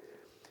do it,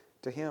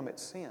 to him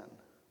it's sin.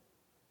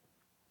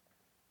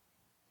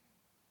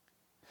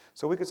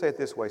 So we could say it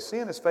this way,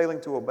 sin is failing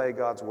to obey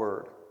God's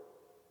word.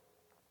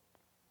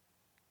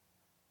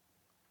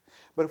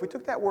 But if we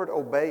took that word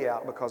obey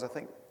out, because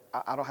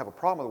I don't have a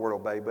problem with the word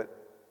obey, but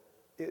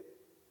it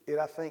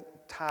I think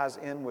ties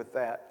in with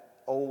that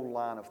old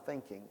line of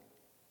thinking,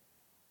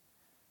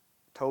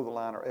 toe the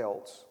line or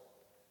else.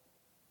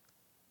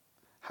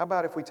 How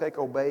about if we take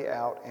obey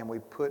out and we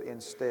put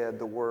instead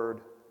the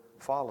word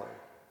follow.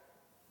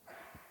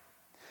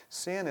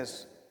 Sin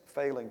is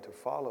failing to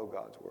follow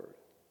God's word.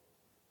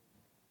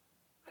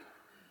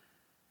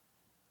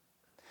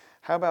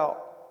 How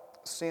about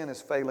sin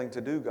is failing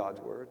to do God's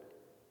word?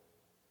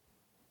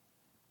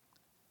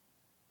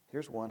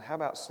 Here's one. How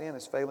about sin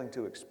is failing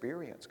to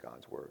experience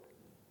God's word?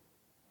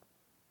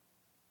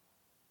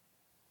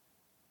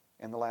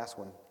 And the last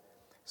one,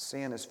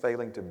 sin is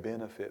failing to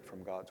benefit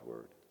from God's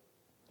word.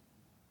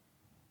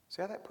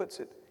 See how that puts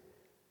it?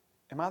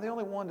 Am I the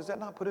only one? Does that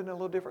not put it in a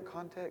little different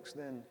context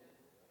than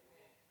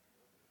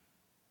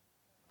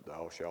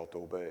thou shalt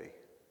obey?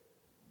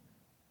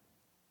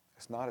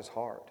 It's not his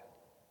heart.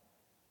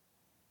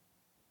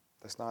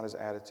 That's not his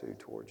attitude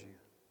towards you.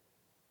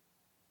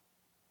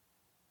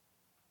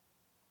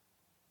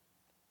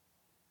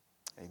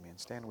 Amen.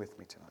 Stand with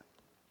me tonight.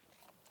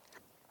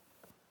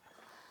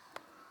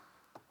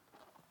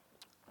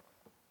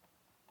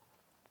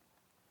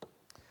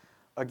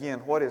 Again,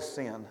 what is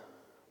sin?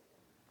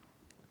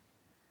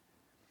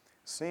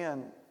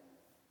 Sin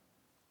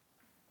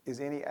is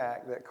any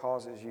act that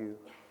causes you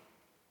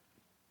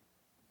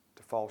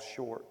to fall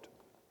short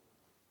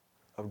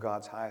of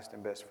God's highest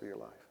and best for your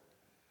life.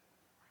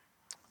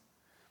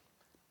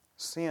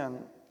 Sin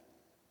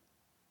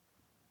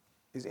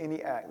is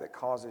any act that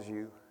causes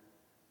you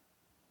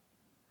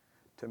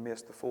to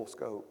miss the full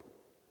scope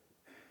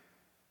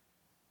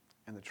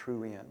and the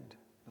true end.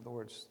 In other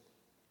words,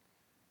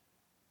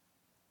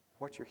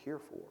 what you're here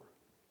for.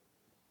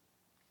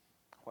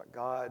 What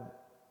God,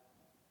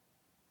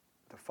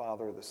 the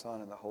Father, the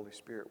Son, and the Holy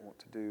Spirit want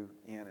to do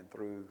in and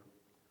through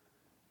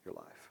your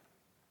life.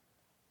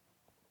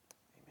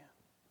 Amen.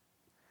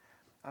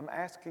 I'm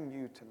asking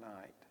you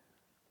tonight,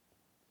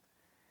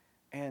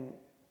 and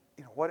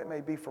what it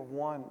may be for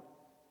one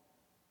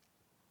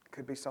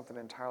could be something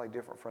entirely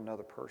different for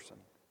another person.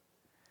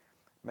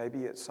 Maybe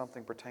it's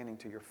something pertaining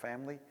to your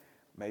family.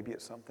 Maybe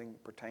it's something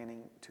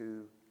pertaining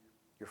to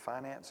your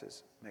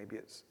finances. Maybe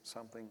it's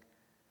something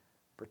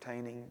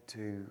pertaining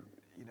to,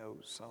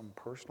 some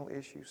personal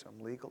issue, some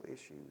legal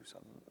issue,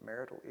 some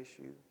marital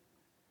issue.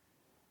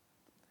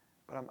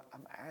 But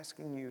I'm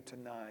asking you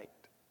tonight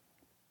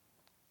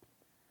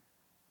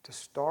to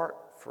start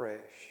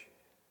fresh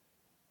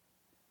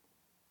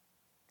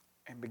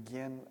and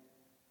begin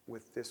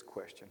with this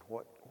question.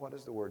 What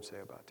does the Word say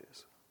about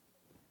this?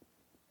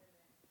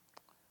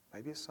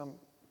 Maybe it's some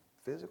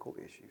physical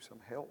issue, some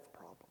health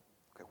problem.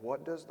 Okay,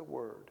 what does the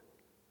Word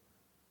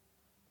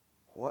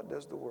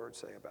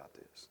say about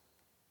this?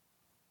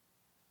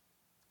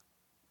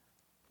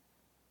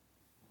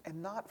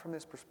 And not from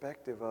this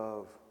perspective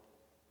of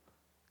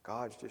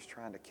God's just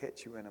trying to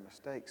catch you in a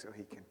mistake so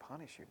He can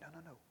punish you.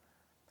 No.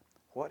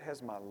 What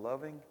has my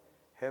loving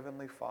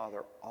Heavenly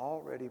Father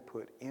already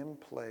put in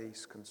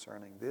place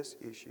concerning this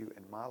issue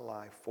in my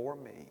life for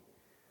me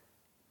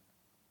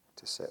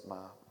to set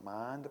my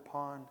mind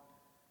upon,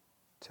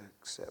 to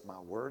set my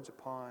words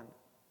upon,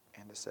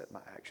 and to set my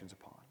actions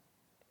upon?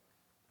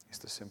 It's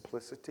the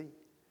simplicity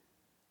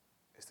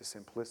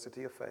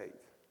of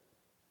faith.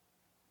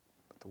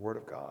 But the Word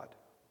of God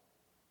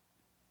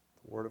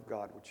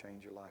will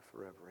change your life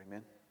forever.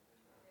 Amen.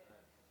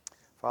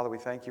 Father, we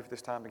thank you for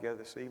this time together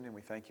this evening.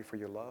 We thank you for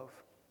your love.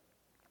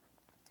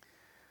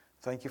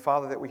 Thank you,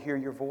 Father, that we hear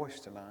your voice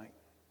tonight.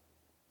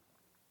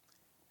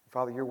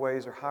 Father, your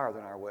ways are higher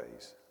than our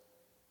ways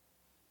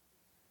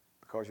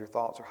because your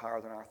thoughts are higher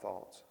than our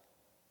thoughts.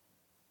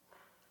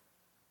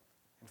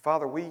 And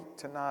Father, we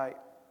tonight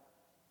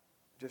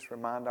just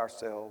remind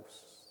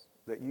ourselves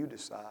that you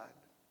decide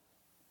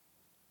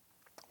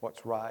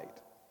what's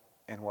right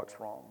and what's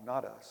wrong,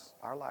 not us.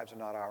 Our lives are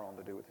not our own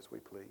to do with as we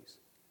please.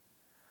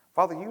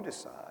 Father, you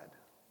decide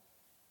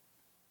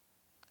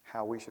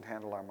how we should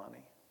handle our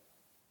money,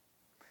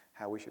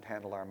 how we should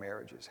handle our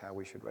marriages, how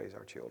we should raise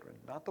our children.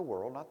 Not the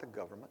world, not the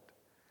government,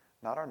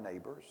 not our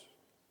neighbors.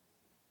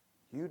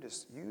 You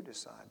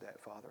decide that,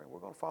 Father, and we're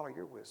going to follow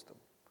your wisdom.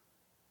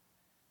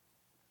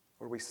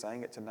 Lord, we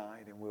sang it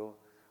tonight, and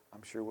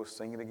I'm sure we'll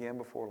sing it again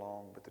before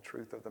long, but the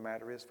truth of the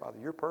matter is, Father,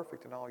 you're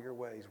perfect in all your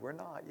ways. We're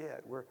not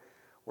yet. We're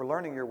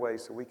learning your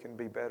ways so we can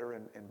be better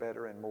and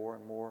better and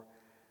more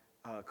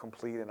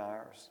complete in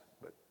ours.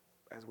 But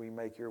as we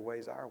make your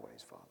ways our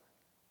ways, Father.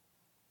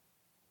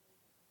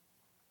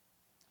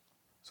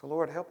 So,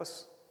 Lord, help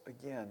us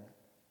again.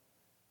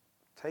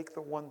 Take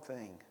the one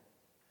thing,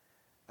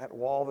 that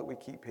wall that we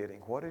keep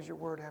hitting. What does your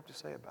word have to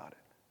say about it?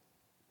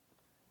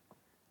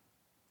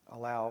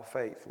 Allow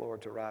faith,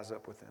 Lord, to rise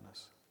up within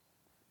us.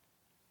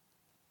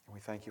 And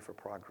we thank you for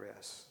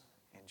progress.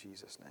 In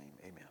Jesus' name,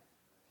 amen.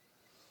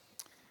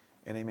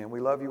 And amen. We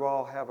love you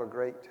all. Have a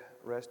great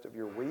rest of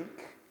your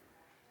week.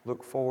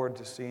 Look forward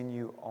to seeing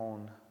you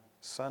on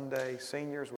Sunday. Seniors,